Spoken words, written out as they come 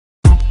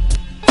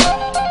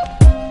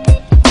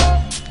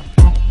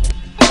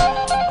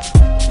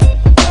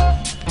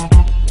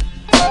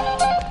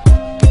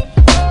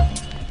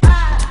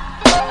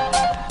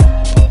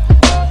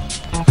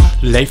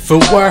late for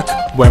work,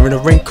 wearing a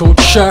wrinkled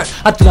shirt.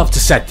 I'd love to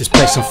set this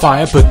place on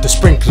fire, but the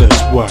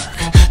sprinklers work.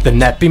 Then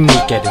that'd be me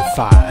getting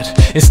fired.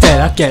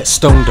 Instead I get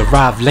stoned,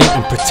 arrive late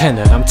and pretend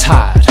that I'm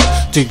tired.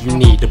 Do you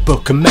need a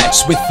book of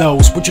match with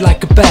those? Would you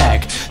like a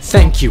bag?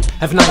 Thank you,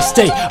 have a nice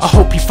day, I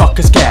hope you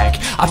fuckers gag.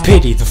 I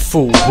pity the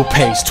fool who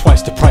pays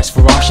twice the price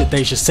for our shit.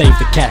 They should save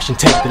the cash and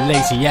take the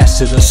lazy ass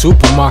to the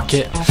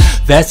supermarket.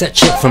 There's that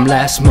chick from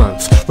last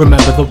month,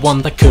 remember the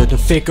one that couldn't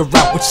figure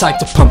out which side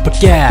to pump her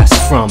gas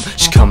from?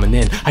 She's coming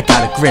in, I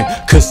got a grin,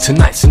 cause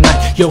tonight's the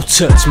night. Yo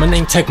toots, my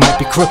name tag might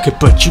be crooked,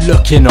 but you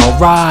looking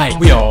alright.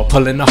 We all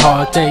pulling a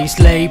hard day's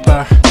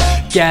labor.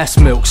 Gas,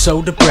 milk,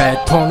 soda,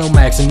 bread, porno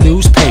mags and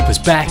newspapers.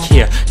 Back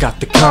here,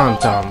 got the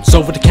condoms,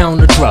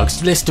 over-the-counter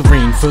drugs,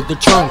 Listerine for the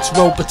trunks,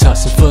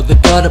 Robitussin for the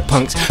gutter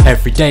punks.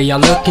 Every day I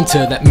look into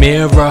that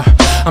mirror,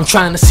 I'm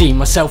trying to see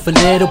myself a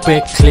little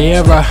bit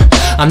clearer.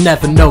 I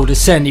never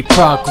notice any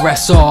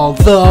progress,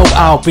 although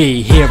I'll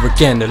be here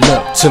again to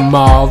look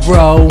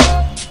tomorrow.